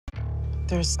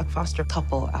There's a foster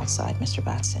couple outside, Mr.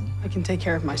 Batson. I can take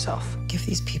care of myself. Give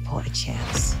these people a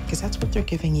chance, because that's what they're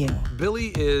giving you.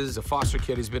 Billy is a foster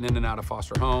kid. He's been in and out of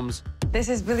foster homes. This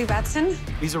is Billy Batson.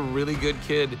 He's a really good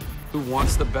kid who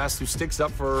wants the best, who sticks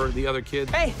up for the other kids.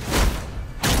 Hey!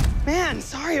 Man,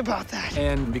 sorry about that.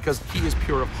 And because he is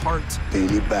pure of heart,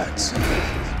 Billy Batson,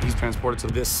 he's transported to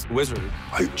this wizard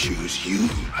I choose you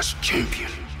as champion.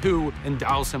 who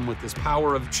endows him with this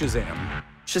power of Shazam.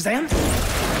 Shazam?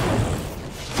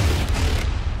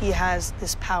 He has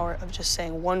this power of just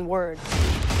saying one word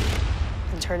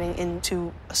and turning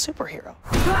into a superhero.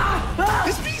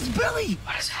 This means Billy!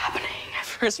 What is happening?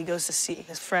 First, he goes to see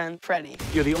his friend, Freddy.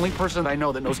 You're the only person I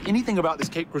know that knows anything about this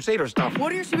Cape Crusader stuff.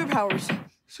 What are your superpowers?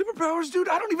 Superpowers, dude?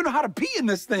 I don't even know how to pee in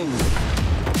this thing.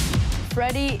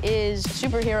 Freddy is a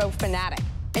superhero fanatic.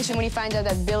 And so when he finds out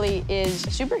that Billy is a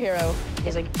superhero,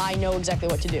 he's like, I know exactly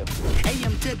what to do.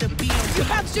 You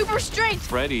have super strength!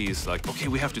 Freddy's like, okay,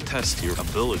 we have to test your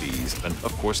abilities. And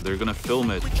of course, they're gonna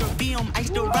film it.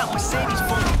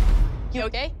 You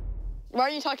okay? Why are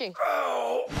you talking?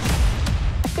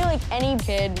 I feel like any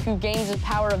kid who gains the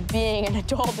power of being an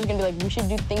adult is gonna be like, we should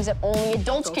do things that only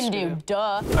adults can do.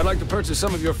 Duh. I'd like to purchase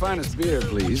some of your finest beer,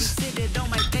 please.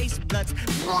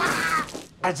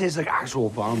 That tastes like actual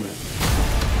vomit.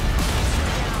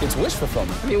 It's wish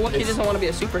fulfillment. I mean, what kid doesn't want to be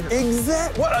a superhero?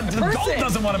 Exactly. What adult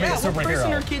doesn't want to be a superhero? What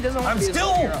person or kid doesn't want to be a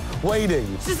superhero? I'm still waiting.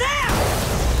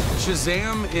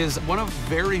 Shazam is one of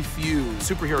very few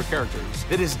superhero characters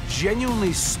that is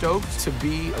genuinely stoked to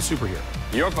be a superhero.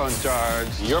 Your phone's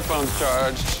charged. Your phone's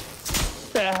charged.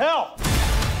 The hell?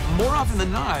 More often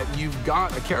than not, you've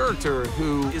got a character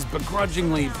who is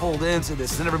begrudgingly pulled into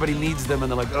this, and everybody needs them,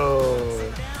 and they're like,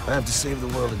 oh, I have to save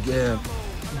the world again.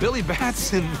 Billy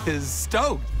Batson is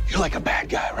stoked. You're like a bad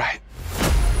guy, right?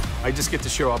 I just get to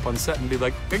show up on set and be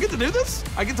like, I get to do this?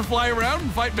 I get to fly around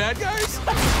and fight bad guys?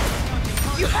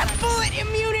 You have bullet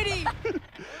immunity!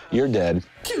 You're dead.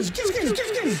 Excuse.